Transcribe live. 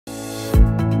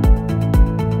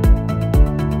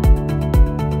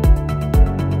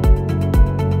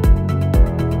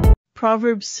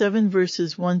Proverbs 7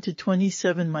 verses 1 to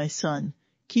 27. My son,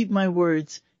 keep my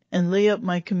words, and lay up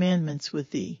my commandments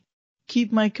with thee.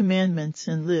 Keep my commandments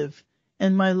and live,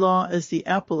 and my law as the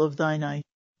apple of thine eye.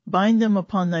 Bind them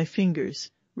upon thy fingers,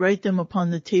 write them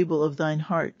upon the table of thine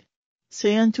heart.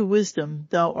 Say unto wisdom,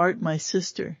 thou art my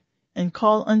sister, and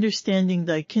call understanding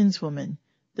thy kinswoman,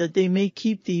 that they may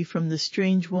keep thee from the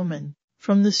strange woman,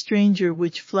 from the stranger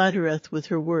which flattereth with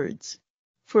her words.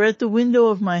 For at the window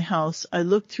of my house I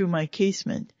looked through my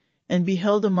casement, and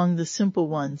beheld among the simple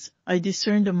ones, I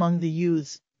discerned among the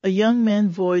youths, a young man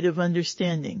void of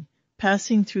understanding,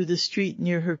 passing through the street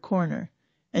near her corner,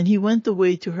 and he went the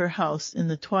way to her house in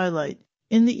the twilight,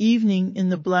 in the evening, in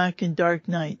the black and dark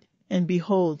night, and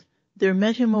behold, there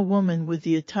met him a woman with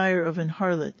the attire of an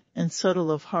harlot, and subtle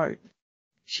of heart.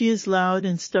 She is loud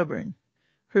and stubborn.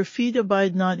 Her feet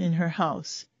abide not in her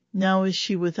house. Now is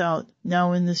she without,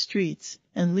 now in the streets,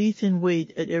 and lieth in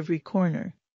wait at every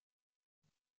corner.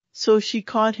 So she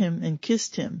caught him and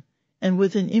kissed him, and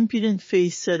with an impudent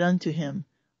face said unto him,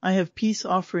 I have peace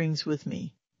offerings with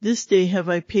me. This day have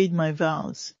I paid my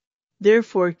vows.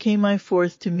 Therefore came I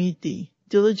forth to meet thee,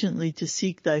 diligently to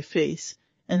seek thy face,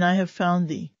 and I have found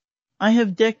thee. I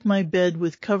have decked my bed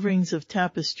with coverings of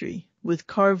tapestry, with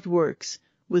carved works,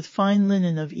 with fine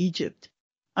linen of Egypt.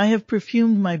 I have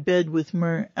perfumed my bed with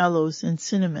myrrh, aloes, and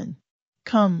cinnamon.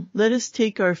 Come, let us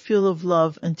take our fill of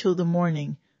love until the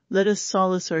morning, let us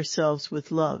solace ourselves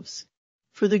with loves.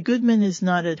 For the goodman is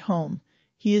not at home,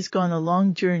 he is gone a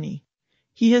long journey.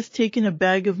 He hath taken a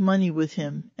bag of money with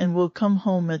him, and will come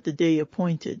home at the day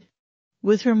appointed.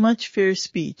 With her much fair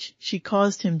speech she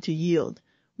caused him to yield,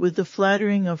 with the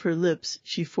flattering of her lips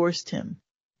she forced him.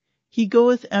 He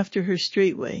goeth after her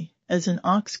straightway, as an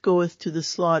ox goeth to the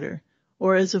slaughter,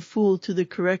 or as a fool to the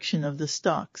correction of the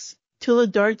stocks, till a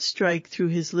dart strike through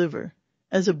his liver,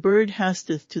 as a bird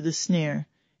hasteth to the snare,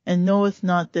 and knoweth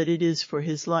not that it is for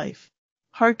his life.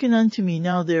 Hearken unto me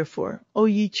now therefore, O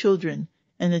ye children,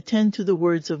 and attend to the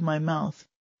words of my mouth.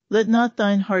 Let not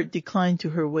thine heart decline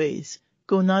to her ways,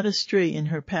 go not astray in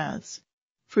her paths.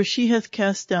 For she hath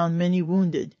cast down many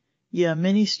wounded, yea,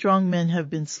 many strong men have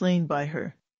been slain by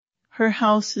her. Her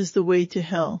house is the way to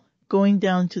hell, going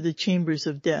down to the chambers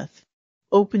of death.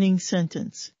 Opening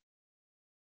sentence.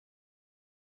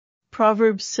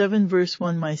 Proverbs 7 verse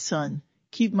 1. My son,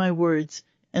 keep my words,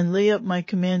 and lay up my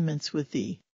commandments with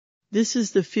thee. This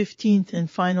is the 15th and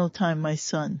final time my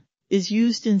son is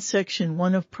used in section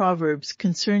 1 of Proverbs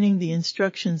concerning the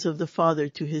instructions of the father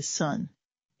to his son.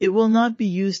 It will not be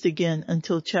used again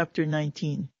until chapter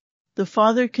 19. The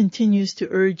father continues to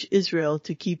urge Israel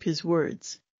to keep his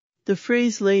words. The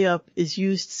phrase lay up is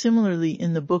used similarly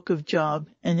in the book of Job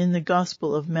and in the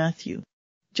Gospel of Matthew.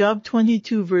 Job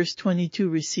 22 verse 22.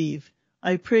 Receive,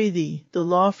 I pray thee, the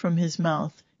law from his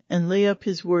mouth, and lay up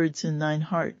his words in thine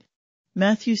heart.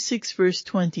 Matthew 6 verse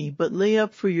 20. But lay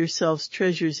up for yourselves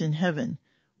treasures in heaven,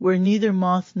 where neither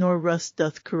moth nor rust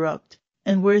doth corrupt,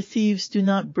 and where thieves do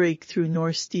not break through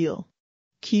nor steal.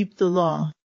 Keep the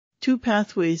law. Two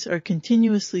pathways are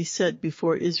continuously set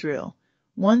before Israel.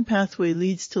 One pathway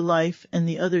leads to life and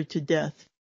the other to death.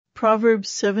 Proverbs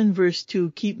 7 verse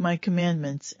 2. Keep my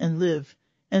commandments and live,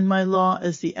 and my law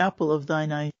as the apple of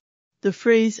thine eye. The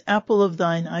phrase apple of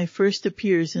thine eye first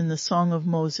appears in the Song of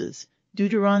Moses,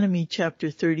 Deuteronomy chapter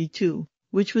 32,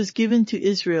 which was given to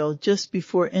Israel just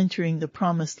before entering the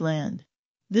Promised Land.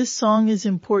 This song is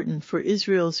important for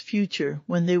Israel's future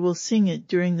when they will sing it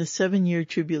during the 7-year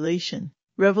tribulation.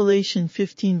 Revelation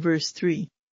 15 verse 3.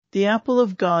 The apple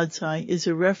of God's eye is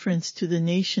a reference to the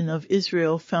nation of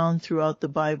Israel found throughout the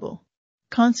Bible.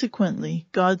 Consequently,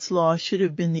 God's law should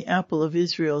have been the apple of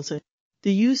Israel's eye.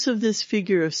 The use of this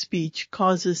figure of speech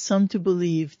causes some to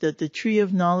believe that the tree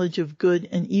of knowledge of good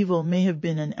and evil may have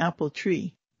been an apple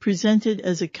tree, presented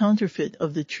as a counterfeit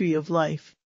of the tree of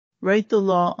life. Write the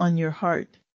law on your heart.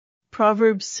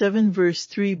 Proverbs 7 verse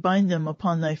 3. Bind them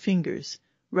upon thy fingers,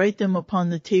 write them upon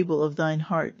the table of thine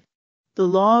heart. The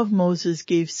law of Moses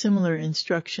gave similar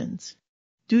instructions.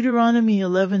 Deuteronomy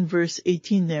 11 verse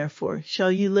 18. Therefore shall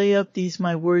ye lay up these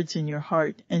my words in your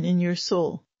heart and in your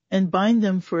soul, and bind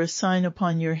them for a sign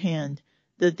upon your hand,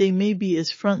 that they may be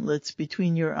as frontlets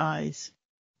between your eyes.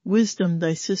 Wisdom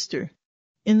thy sister.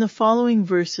 In the following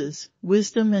verses,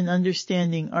 wisdom and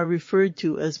understanding are referred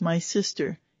to as my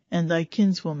sister and thy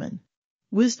kinswoman.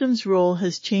 Wisdom's role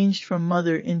has changed from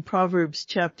mother in Proverbs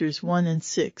chapters 1 and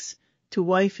 6, to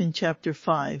wife in chapter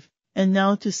 5, and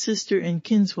now to sister and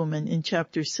kinswoman in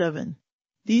chapter 7.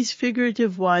 These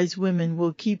figurative wise women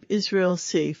will keep Israel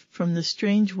safe from the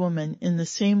strange woman in the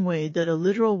same way that a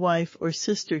literal wife or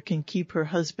sister can keep her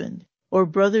husband or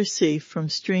brother safe from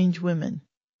strange women.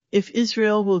 If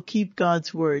Israel will keep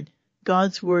God's word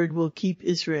will keep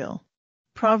Israel.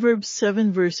 Proverbs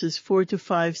 7 verses 4 to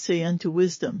 5 say unto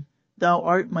wisdom, Thou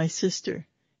art my sister,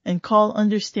 and call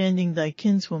understanding thy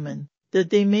kinswoman, that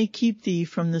they may keep thee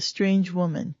from the strange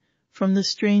woman, from the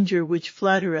stranger which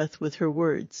flattereth with her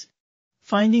words.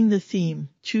 Finding the theme,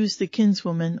 choose the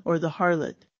kinswoman or the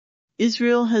harlot.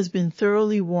 Israel has been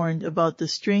thoroughly warned about the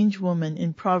strange woman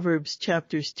in Proverbs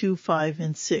chapters 2, 5,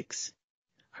 and 6.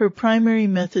 Her primary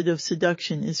method of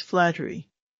seduction is flattery.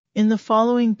 In the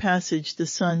following passage the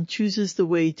son chooses the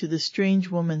way to the strange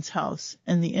woman's house,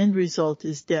 and the end result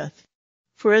is death.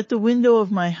 For at the window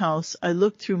of my house I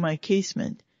looked through my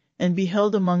casement, and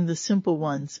beheld among the simple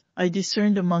ones, I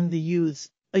discerned among the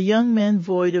youths, a young man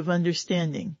void of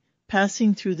understanding,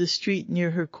 passing through the street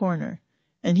near her corner.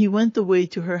 And he went the way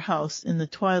to her house in the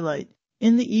twilight,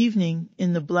 in the evening,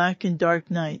 in the black and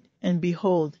dark night, and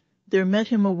behold, there met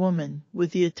him a woman,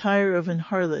 with the attire of an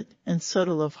harlot, and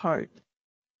subtle of heart.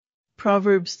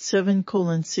 Proverbs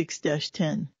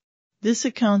 7:6-10. This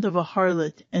account of a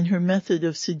harlot and her method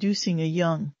of seducing a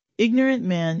young, ignorant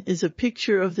man is a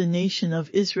picture of the nation of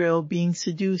Israel being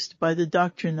seduced by the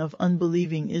doctrine of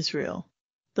unbelieving Israel.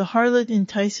 The harlot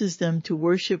entices them to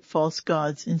worship false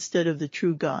gods instead of the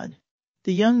true God.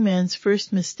 The young man's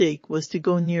first mistake was to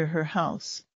go near her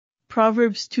house.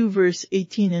 Proverbs 2 verse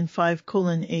 18 and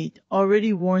 5:8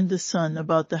 already warned the son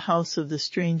about the house of the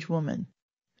strange woman.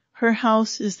 Her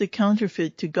house is the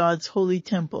counterfeit to God's holy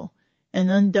temple,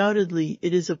 and undoubtedly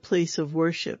it is a place of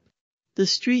worship. The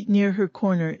street near her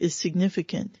corner is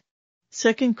significant.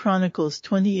 2 Chronicles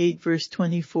 28 verse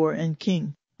 24 And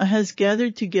King Ahaz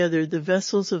gathered together the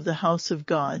vessels of the house of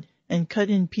God, and cut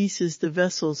in pieces the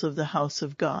vessels of the house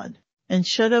of God, and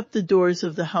shut up the doors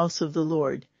of the house of the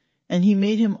Lord, and he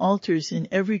made him altars in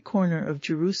every corner of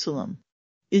Jerusalem.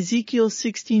 Ezekiel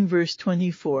 16 verse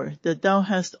 24 That thou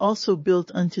hast also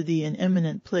built unto thee an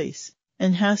eminent place,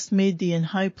 and hast made thee an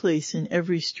high place in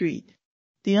every street.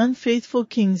 The unfaithful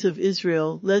kings of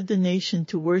Israel led the nation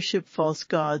to worship false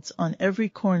gods on every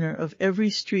corner of every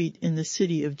street in the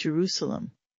city of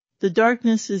Jerusalem. The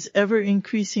darkness is ever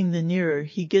increasing the nearer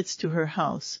he gets to her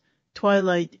house,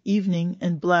 twilight, evening,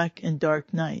 and black and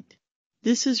dark night.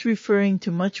 This is referring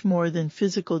to much more than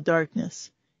physical darkness.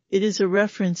 It is a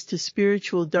reference to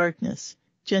spiritual darkness,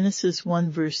 Genesis 1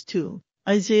 verse 2,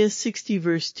 Isaiah 60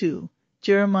 verse 2,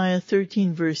 Jeremiah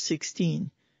 13 verse 16,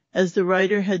 as the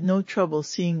writer had no trouble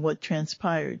seeing what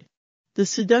transpired. The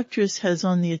seductress has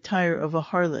on the attire of a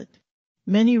harlot.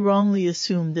 Many wrongly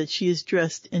assume that she is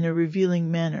dressed in a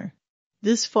revealing manner.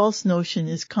 This false notion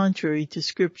is contrary to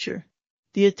Scripture.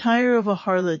 The attire of a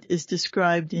harlot is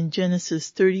described in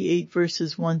Genesis 38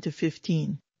 verses 1 to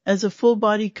 15, as a full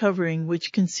body covering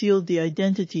which concealed the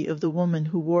identity of the woman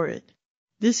who wore it.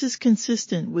 This is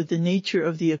consistent with the nature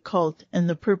of the occult and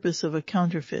the purpose of a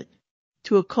counterfeit.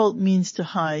 To occult means to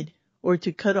hide, or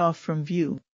to cut off from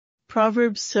view.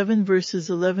 Proverbs 7 verses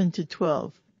 11 to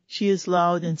 12, She is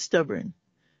loud and stubborn.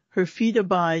 Her feet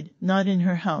abide not in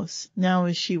her house, now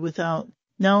is she without,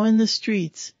 now in the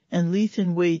streets, and lieth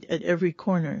in wait at every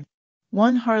corner.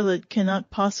 One harlot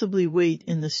cannot possibly wait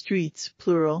in the streets,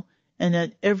 plural, and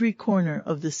at every corner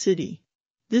of the city.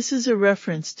 This is a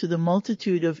reference to the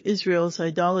multitude of Israel's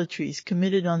idolatries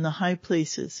committed on the high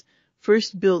places,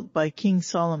 first built by King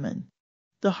Solomon.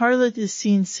 The harlot is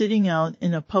seen sitting out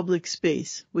in a public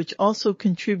space, which also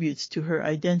contributes to her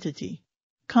identity.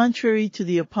 Contrary to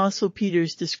the Apostle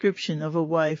Peter's description of a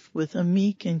wife with a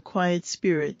meek and quiet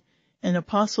spirit, and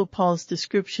Apostle Paul's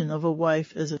description of a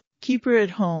wife as a keeper at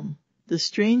home, the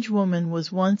strange woman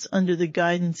was once under the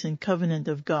guidance and covenant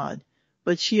of God,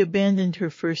 but she abandoned her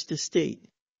first estate.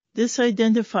 This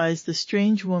identifies the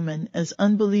strange woman as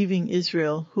unbelieving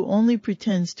Israel who only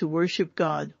pretends to worship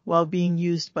God while being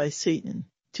used by Satan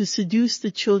to seduce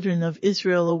the children of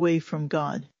Israel away from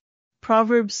God.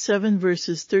 Proverbs 7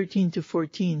 verses 13 to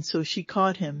 14 So she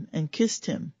caught him and kissed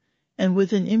him, and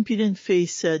with an impudent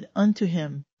face said unto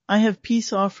him, I have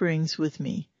peace offerings with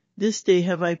me, this day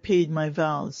have I paid my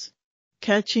vows.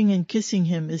 Catching and kissing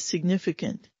him is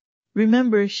significant.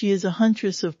 Remember, she is a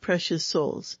huntress of precious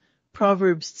souls.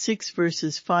 Proverbs 6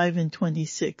 verses 5 and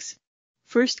 26.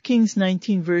 1 Kings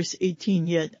 19 verse 18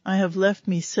 Yet I have left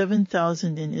me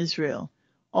 7,000 in Israel,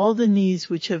 all the knees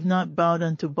which have not bowed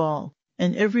unto Baal,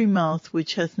 and every mouth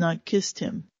which hath not kissed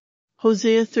him.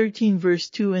 Hosea 13 verse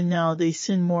 2 And now they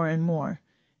sin more and more,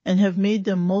 and have made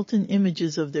them molten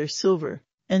images of their silver,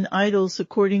 and idols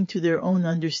according to their own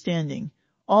understanding,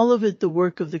 all of it the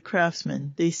work of the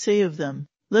craftsman. They say of them,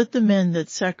 Let the men that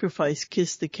sacrifice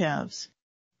kiss the calves.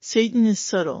 Satan is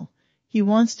subtle. He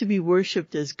wants to be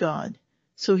worshipped as God,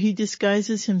 so he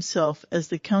disguises himself as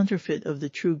the counterfeit of the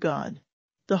true God.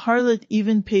 The harlot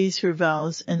even pays her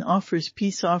vows and offers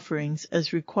peace offerings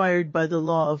as required by the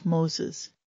law of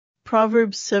Moses.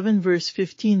 Proverbs 7 verse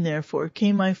 15 Therefore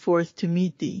came I forth to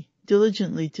meet thee,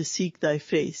 diligently to seek thy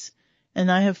face,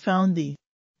 and I have found thee.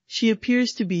 She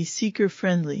appears to be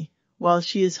seeker-friendly, while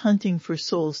she is hunting for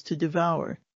souls to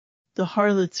devour. The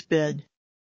harlot's bed.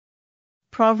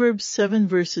 Proverbs 7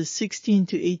 verses 16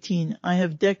 to 18 I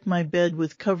have decked my bed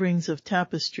with coverings of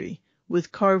tapestry,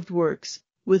 with carved works,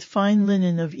 with fine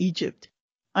linen of Egypt.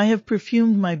 I have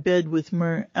perfumed my bed with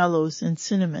myrrh, aloes, and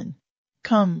cinnamon.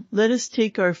 Come, let us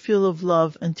take our fill of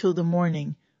love until the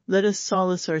morning, let us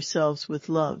solace ourselves with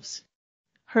loves.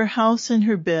 Her house and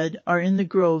her bed are in the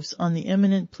groves on the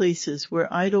eminent places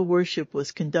where idol worship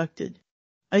was conducted.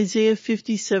 Isaiah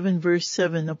 57 verse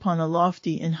 7 Upon a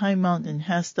lofty and high mountain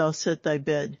hast thou set thy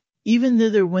bed, even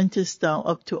thither wentest thou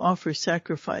up to offer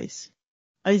sacrifice.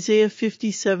 Isaiah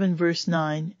 57 verse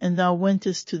 9 And thou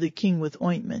wentest to the king with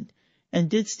ointment, and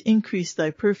didst increase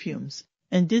thy perfumes,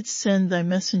 and didst send thy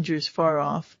messengers far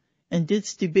off, and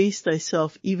didst debase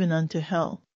thyself even unto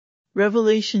hell.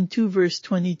 Revelation 2 verse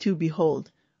 22 Behold,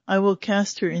 I will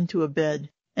cast her into a bed,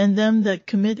 and them that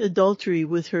commit adultery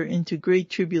with her into great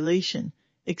tribulation,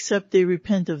 except they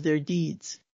repent of their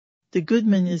deeds. The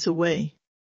goodman is away.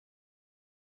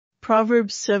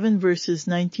 Proverbs 7 verses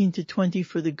 19 to 20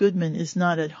 For the goodman is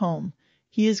not at home,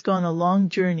 he is gone a long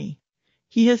journey.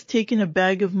 He hath taken a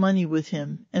bag of money with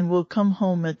him, and will come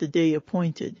home at the day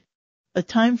appointed. A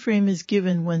time frame is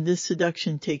given when this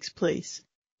seduction takes place.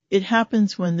 It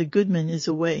happens when the goodman is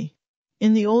away.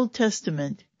 In the Old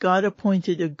Testament, God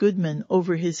appointed a goodman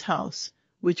over his house,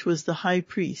 which was the high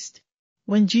priest.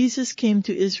 When Jesus came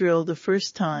to Israel the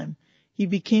first time, he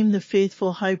became the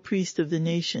faithful high priest of the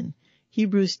nation.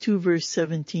 Hebrews 2 verse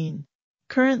 17.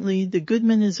 Currently, the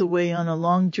goodman is away on a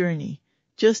long journey,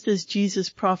 just as Jesus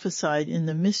prophesied in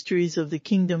the Mysteries of the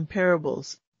Kingdom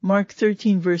parables, Mark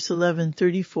 13 verse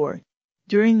 11-34.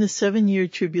 During the 7-year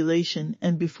tribulation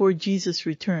and before Jesus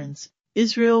returns,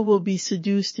 Israel will be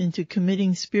seduced into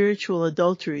committing spiritual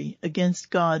adultery against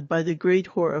God by the great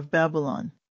whore of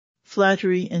Babylon.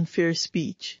 Flattery and fair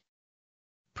speech.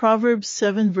 Proverbs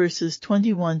 7 verses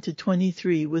 21 to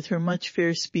 23 With her much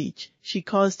fair speech, she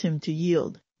caused him to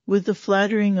yield. With the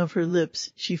flattering of her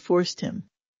lips, she forced him.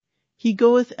 He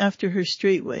goeth after her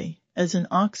straightway, as an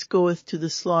ox goeth to the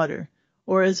slaughter,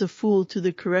 or as a fool to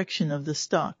the correction of the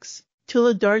stocks, till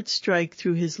a dart strike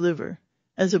through his liver,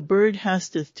 as a bird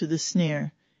hasteth to the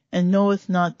snare, and knoweth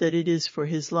not that it is for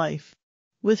his life.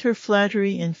 With her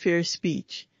flattery and fair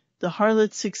speech, the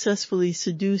harlot successfully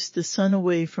seduced the son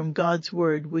away from God's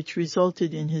word, which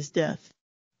resulted in his death.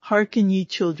 Hearken ye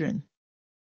children.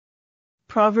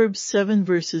 Proverbs 7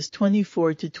 verses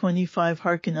 24 to 25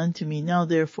 Hearken unto me now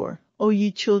therefore, O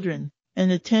ye children,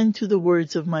 and attend to the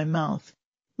words of my mouth.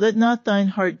 Let not thine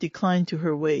heart decline to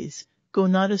her ways, go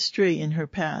not astray in her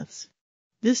paths.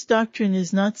 This doctrine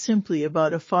is not simply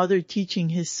about a father teaching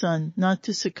his son not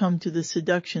to succumb to the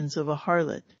seductions of a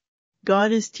harlot.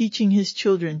 God is teaching his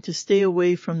children to stay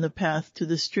away from the path to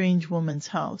the strange woman's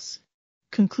house.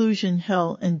 Conclusion: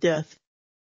 hell and death.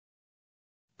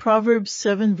 Proverbs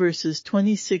 7 verses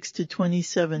 26 to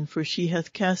 27 For she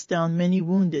hath cast down many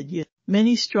wounded, yet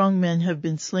many strong men have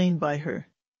been slain by her.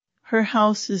 Her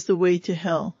house is the way to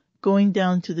hell, going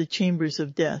down to the chambers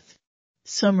of death.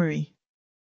 Summary.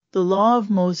 The law of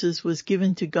Moses was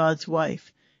given to God's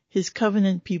wife, his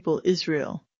covenant people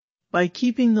Israel. By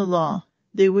keeping the law,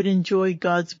 they would enjoy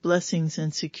God's blessings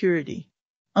and security.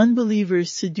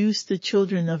 Unbelievers seduced the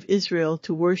children of Israel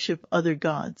to worship other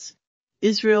gods.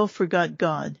 Israel forgot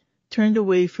God, turned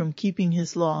away from keeping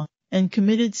his law, and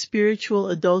committed spiritual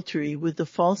adultery with the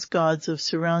false gods of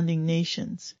surrounding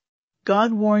nations.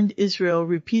 God warned Israel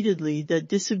repeatedly that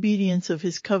disobedience of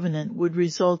his covenant would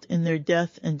result in their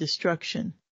death and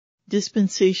destruction.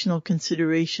 Dispensational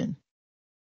consideration.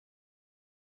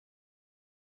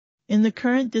 In the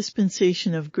current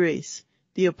dispensation of grace,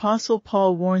 the Apostle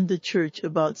Paul warned the church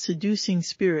about seducing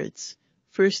spirits,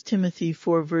 1 Timothy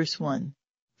 4 verse 1.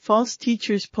 False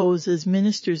teachers pose as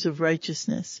ministers of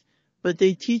righteousness, but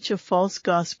they teach a false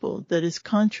gospel that is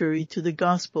contrary to the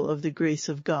gospel of the grace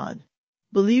of God.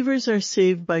 Believers are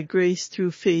saved by grace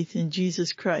through faith in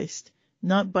Jesus Christ,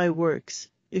 not by works.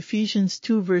 Ephesians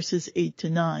 2 verses 8 to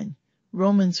 9,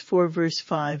 Romans 4 verse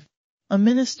 5. A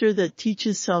minister that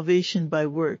teaches salvation by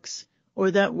works,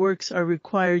 or that works are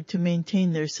required to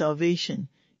maintain their salvation,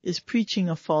 is preaching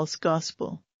a false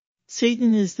gospel.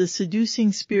 Satan is the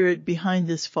seducing spirit behind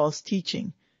this false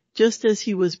teaching, just as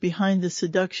he was behind the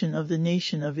seduction of the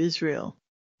nation of Israel.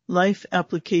 Life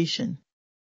application.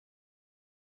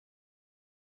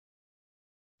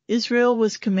 Israel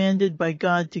was commanded by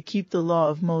God to keep the law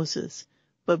of Moses,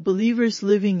 but believers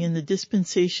living in the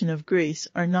dispensation of grace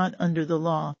are not under the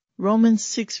law. Romans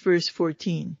 6 verse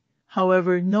 14.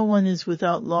 However, no one is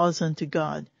without laws unto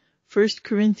God. 1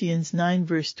 Corinthians 9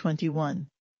 verse 21.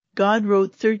 God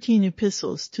wrote 13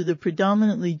 epistles to the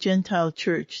predominantly Gentile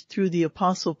church through the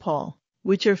Apostle Paul,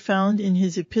 which are found in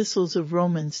his epistles of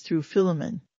Romans through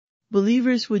Philemon.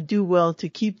 Believers would do well to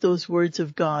keep those words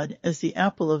of God as the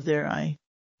apple of their eye.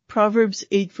 Proverbs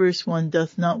 8 verse 1.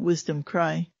 Doth not wisdom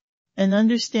cry? And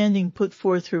understanding put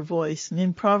forth her voice. And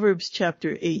in Proverbs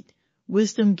chapter 8,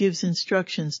 wisdom gives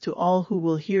instructions to all who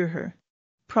will hear her.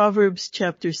 Proverbs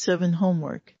chapter 7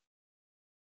 homework.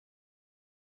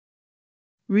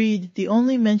 Read, the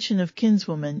only mention of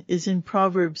kinswoman is in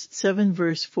Proverbs 7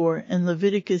 verse 4 and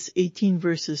Leviticus 18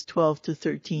 verses 12 to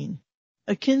 13.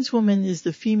 A kinswoman is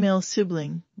the female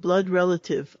sibling, blood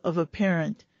relative, of a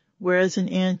parent, whereas an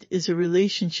aunt is a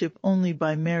relationship only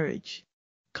by marriage.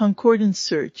 Concordance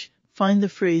search, find the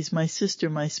phrase my sister,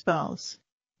 my spouse.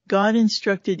 God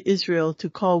instructed Israel to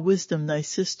call wisdom thy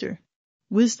sister.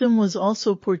 Wisdom was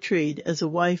also portrayed as a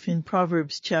wife in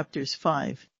Proverbs chapters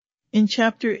 5. In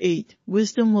chapter 8,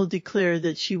 wisdom will declare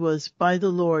that she was by the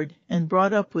Lord and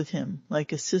brought up with him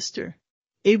like a sister.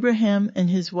 Abraham and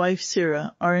his wife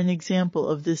Sarah are an example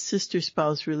of this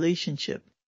sister-spouse relationship.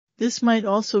 This might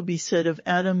also be said of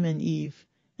Adam and Eve,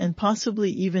 and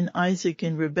possibly even Isaac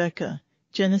and Rebekah,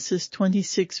 Genesis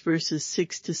 26 verses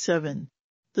 6 to 7.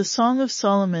 The Song of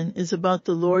Solomon is about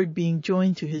the Lord being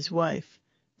joined to his wife,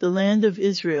 the land of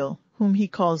Israel, whom he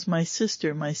calls my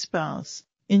sister, my spouse,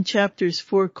 in chapters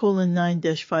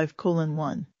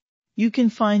 4:9-5:1. You can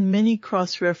find many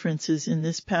cross-references in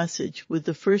this passage with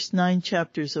the first 9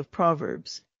 chapters of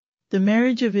Proverbs. The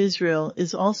marriage of Israel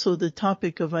is also the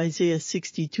topic of Isaiah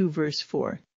 62 verse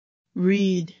 4.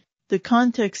 Read the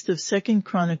context of 2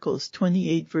 Chronicles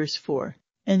 28 verse 4.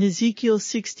 And Ezekiel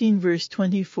 16 verse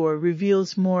 24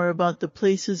 reveals more about the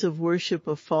places of worship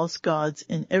of false gods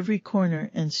in every corner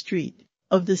and street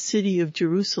of the city of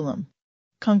Jerusalem.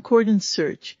 Concordance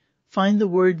search, find the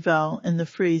word vow and the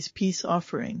phrase peace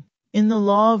offering in the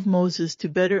law of Moses to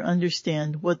better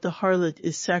understand what the harlot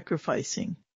is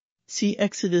sacrificing. See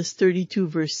Exodus 32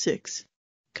 verse 6.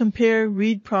 Compare,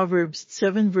 read Proverbs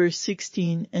 7 verse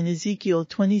 16 and Ezekiel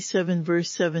 27 verse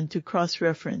 7 to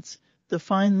cross-reference the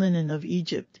fine linen of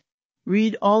Egypt.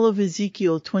 Read all of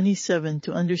Ezekiel 27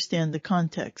 to understand the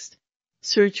context.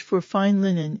 Search for fine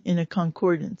linen in a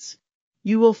concordance.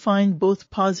 You will find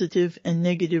both positive and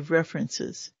negative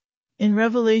references. In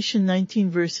Revelation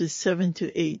 19 verses 7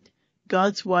 to 8,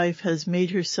 God's wife has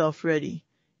made herself ready,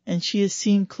 and she is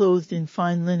seen clothed in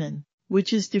fine linen,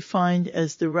 which is defined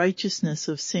as the righteousness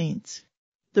of saints.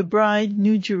 The bride,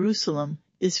 New Jerusalem,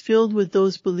 is filled with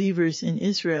those believers in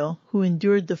Israel who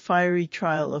endured the fiery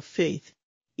trial of faith.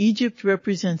 Egypt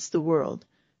represents the world,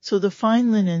 so the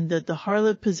fine linen that the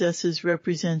harlot possesses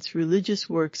represents religious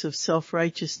works of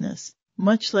self-righteousness,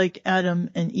 much like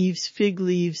Adam and Eve's fig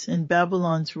leaves and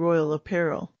Babylon's royal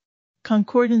apparel.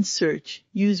 Concordance search,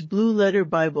 use Blue Letter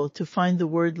Bible to find the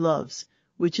word loves,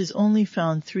 which is only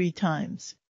found 3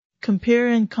 times. Compare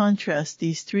and contrast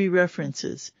these 3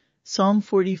 references. Psalm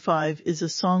 45 is a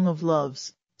song of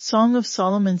loves. Song of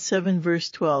Solomon 7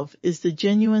 verse 12 is the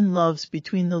genuine loves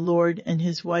between the Lord and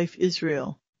his wife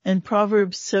Israel, and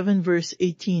Proverbs 7 verse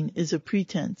 18 is a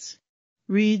pretense.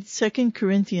 Read 2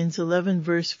 Corinthians 11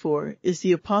 verse 4 is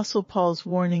the Apostle Paul's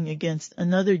warning against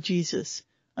another Jesus,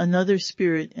 another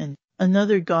spirit and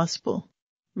another gospel.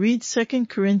 Read 2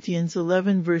 Corinthians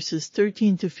 11 verses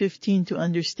 13 to 15 to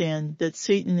understand that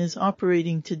Satan is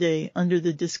operating today under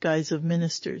the disguise of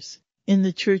ministers in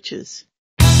the churches.